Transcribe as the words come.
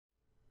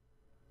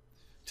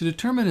To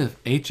determine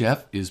if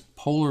HF is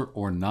polar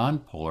or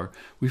nonpolar,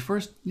 we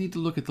first need to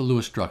look at the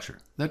Lewis structure.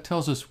 That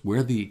tells us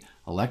where the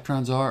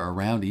electrons are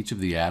around each of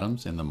the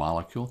atoms in the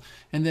molecule,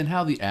 and then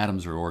how the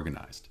atoms are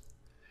organized.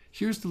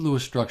 Here's the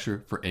Lewis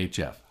structure for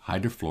HF,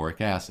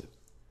 hydrofluoric acid.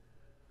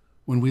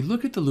 When we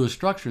look at the Lewis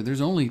structure, there's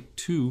only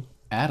two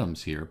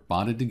atoms here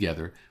bonded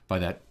together by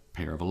that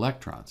pair of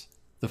electrons.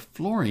 The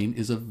fluorine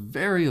is a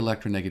very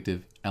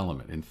electronegative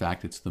element. In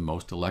fact, it's the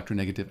most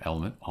electronegative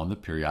element on the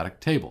periodic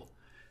table.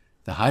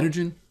 The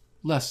hydrogen,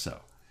 less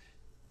so.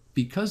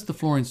 Because the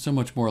fluorine is so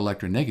much more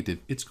electronegative,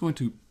 it's going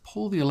to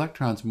pull the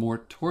electrons more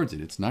towards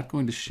it. It's not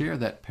going to share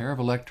that pair of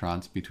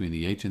electrons between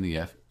the H and the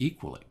F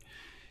equally.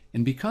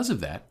 And because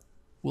of that,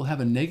 we'll have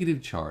a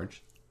negative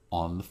charge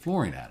on the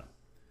fluorine atom.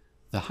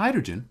 The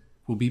hydrogen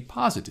will be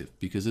positive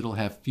because it'll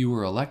have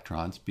fewer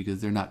electrons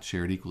because they're not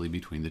shared equally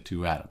between the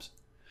two atoms.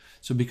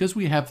 So because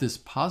we have this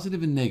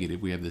positive and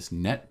negative, we have this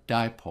net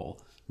dipole,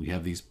 we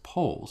have these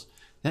poles,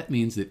 that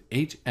means that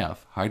HF,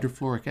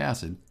 hydrofluoric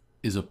acid,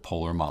 is a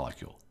polar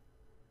molecule.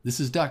 This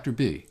is Dr.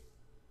 B,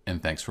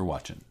 and thanks for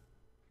watching.